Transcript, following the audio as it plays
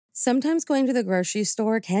Sometimes going to the grocery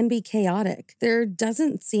store can be chaotic. There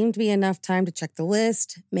doesn't seem to be enough time to check the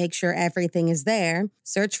list, make sure everything is there,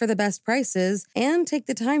 search for the best prices, and take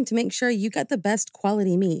the time to make sure you get the best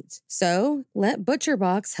quality meat. So, let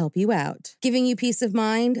ButcherBox help you out. Giving you peace of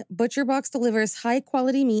mind, ButcherBox delivers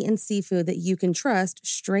high-quality meat and seafood that you can trust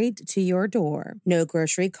straight to your door. No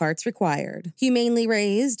grocery carts required. Humanely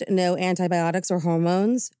raised, no antibiotics or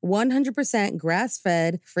hormones, 100%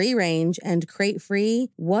 grass-fed, free-range, and crate-free.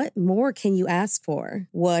 What more can you ask for?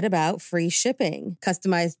 What about free shipping,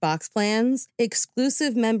 customized box plans,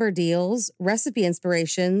 exclusive member deals, recipe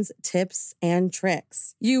inspirations, tips, and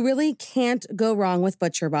tricks? You really can't go wrong with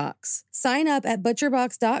ButcherBox. Sign up at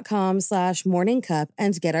butcherbox.com/morningcup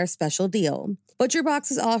and get our special deal. ButcherBox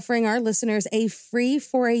is offering our listeners a free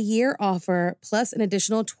for-a-year offer plus an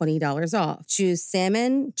additional $20 off. Choose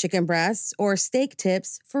salmon, chicken breasts, or steak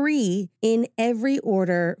tips free in every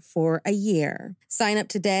order for a year. Sign up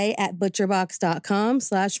today at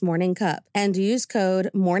butcherbox.com/morningcup and use code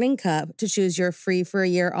MORNINGCUP to choose your free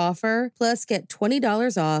for-a-year offer plus get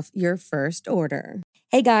 $20 off your first order.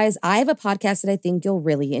 Hey guys, I have a podcast that I think you'll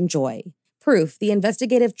really enjoy. Proof, the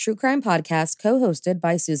investigative true crime podcast co-hosted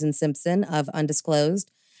by Susan Simpson of Undisclosed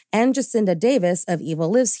and Jacinda Davis of Evil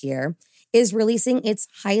Lives Here, is releasing its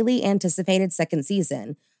highly anticipated second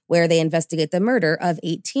season, where they investigate the murder of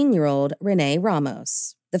 18-year-old Renee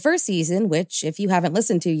Ramos. The first season, which, if you haven't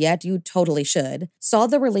listened to yet, you totally should, saw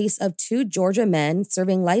the release of 2 Georgia men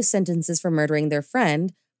serving life sentences for murdering their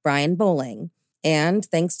friend, Brian Bowling. And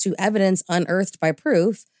thanks to evidence unearthed by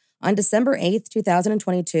Proof, on December 8th,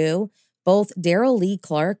 2022, both Daryl Lee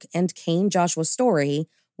Clark and Kane Joshua Story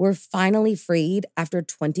were finally freed after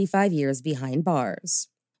 25 years behind bars.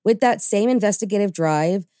 With that same investigative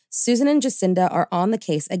drive, Susan and Jacinda are on the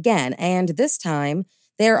case again, and this time,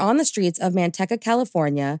 they are on the streets of Manteca,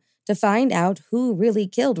 California, to find out who really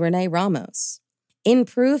killed Renee Ramos. In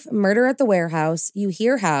Proof, Murder at the Warehouse, you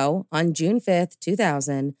hear how, on June 5th,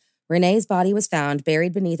 2000, Renee's body was found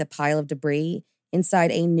buried beneath a pile of debris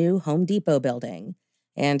inside a new Home Depot building,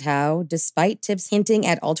 and how, despite tips hinting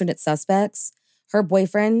at alternate suspects, her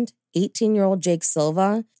boyfriend, 18-year-old Jake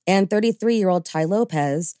Silva, and 33-year-old Ty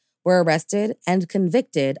Lopez were arrested and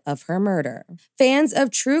convicted of her murder. Fans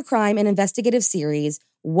of true crime and investigative series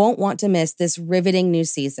won't want to miss this riveting new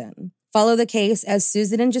season. Follow the case as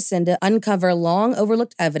Susan and Jacinda uncover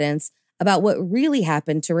long-overlooked evidence about what really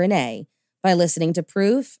happened to Renee by listening to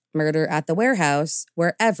Proof, Murder at the Warehouse,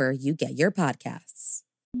 wherever you get your podcasts.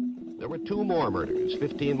 There were 2 more murders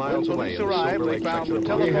 15 miles away. When police arrived, they found the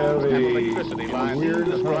telephones and electricity lines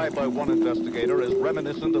described by one investigator as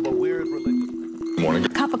reminiscent of a weird religion.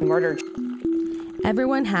 Cup of murder.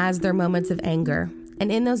 Everyone has their moments of anger,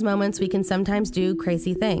 and in those moments we can sometimes do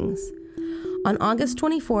crazy things. On August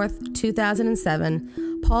 24th,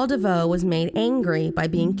 2007, Paul DeVoe was made angry by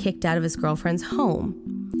being kicked out of his girlfriend's home.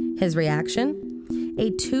 His reaction?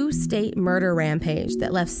 A 2-state murder rampage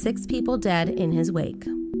that left 6 people dead in his wake.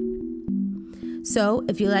 So,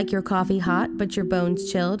 if you like your coffee hot but your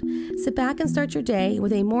bones chilled, sit back and start your day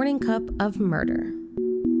with a morning cup of murder.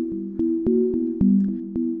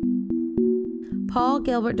 Paul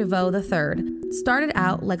Gilbert DeVoe III started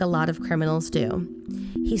out like a lot of criminals do.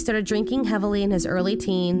 He started drinking heavily in his early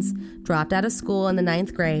teens, dropped out of school in the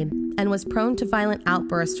 9th grade, and was prone to violent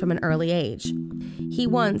outbursts from an early age. He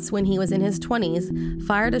once, when he was in his 20s,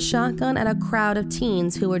 fired a shotgun at a crowd of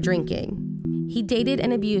teens who were drinking. He dated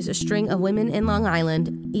and abused a string of women in Long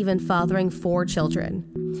Island, even fathering 4 children.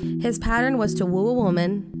 His pattern was to woo a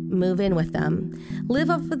woman, move in with them, live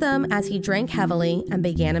up with them as he drank heavily and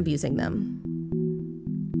began abusing them.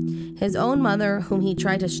 His own mother, whom he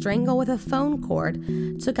tried to strangle with a phone cord,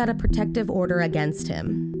 took out a protective order against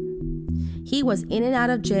him. He was in and out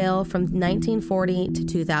of jail from 1940 to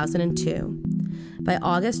 2002. By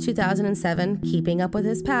August 2007, keeping up with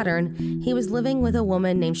his pattern, he was living with a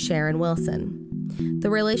woman named Sharon Wilson. The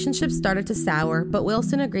relationship started to sour, but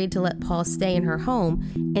Wilson agreed to let Paul stay in her home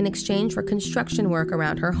in exchange for construction work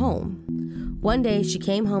around her home. One day, she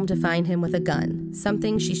came home to find him with a gun,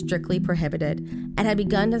 something she strictly prohibited, and had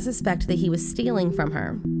begun to suspect that he was stealing from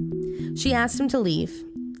her. She asked him to leave.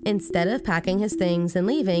 Instead of packing his things and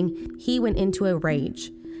leaving, he went into a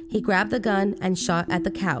rage. He grabbed the gun and shot at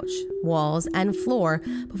the couch, walls, and floor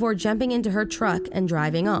before jumping into her truck and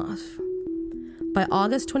driving off. By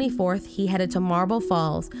August 24th, he headed to Marble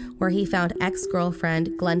Falls, where he found ex-girlfriend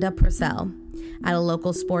Glenda Purcell at a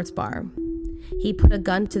local sports bar. He put a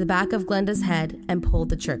gun to the back of Glenda's head and pulled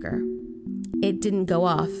the trigger. It didn't go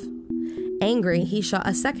off. Angry, he shot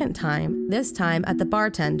a second time, this time at the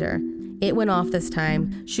bartender. It went off this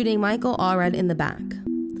time, shooting Michael Allred in the back.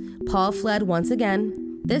 Paul fled once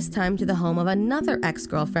again, this time to the home of another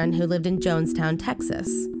ex-girlfriend who lived in Jonestown,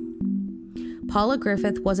 Texas. Paula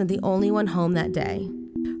Griffith wasn't the only one home that day.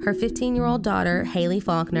 Her 15-year-old daughter, Haley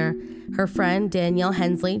Faulkner, her friend Danielle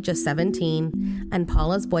Hensley, just 17, and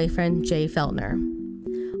Paula's boyfriend, Jay Feltner.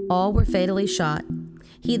 All were fatally shot.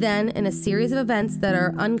 He then, in a series of events that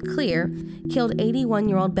are unclear, killed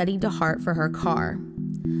 81-year-old Betty DeHart for her car.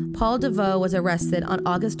 Paul DeVoe was arrested on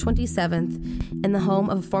August 27th in the home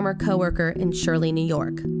of a former coworker in Shirley, New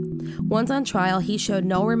York. Once on trial, he showed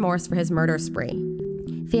no remorse for his murder spree.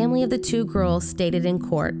 Family of the two girls stated in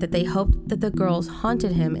court that they hoped that the girls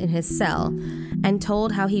haunted him in his cell and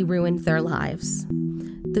told how he ruined their lives.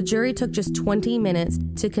 The jury took just 20 minutes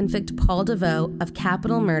to convict Paul DeVoe of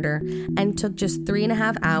capital murder and took just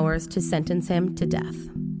 3.5 hours to sentence him to death.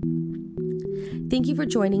 Thank you for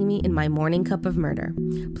joining me in my morning cup of murder.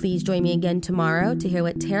 Please join me again tomorrow to hear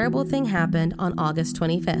what terrible thing happened on August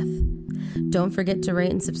 25th. Don't forget to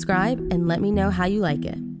rate and subscribe and let me know how you like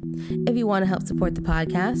it. If you want to help support the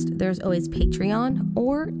podcast, there's always Patreon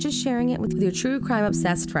or just sharing it with your true crime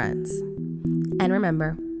obsessed friends. And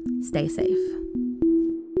remember, stay safe.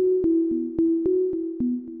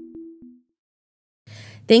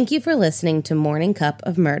 Thank you for listening to Morning Cup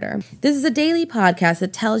of Murder. This is a daily podcast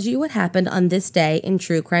that tells you what happened on this day in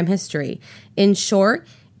true crime history. In short,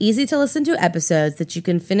 easy to listen to episodes that you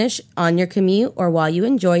can finish on your commute or while you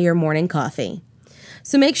enjoy your morning coffee.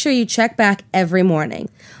 So make sure you check back every morning.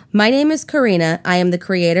 My name is Karina. I am the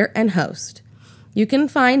creator and host. You can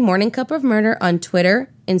find Morning Cup of Murder on Twitter,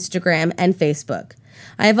 Instagram, and Facebook.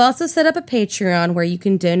 I have also set up a Patreon where you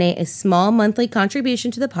can donate a small monthly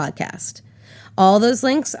contribution to the podcast. All those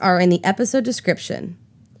links are in the episode description.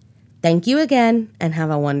 Thank you again, and have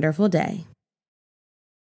a wonderful day.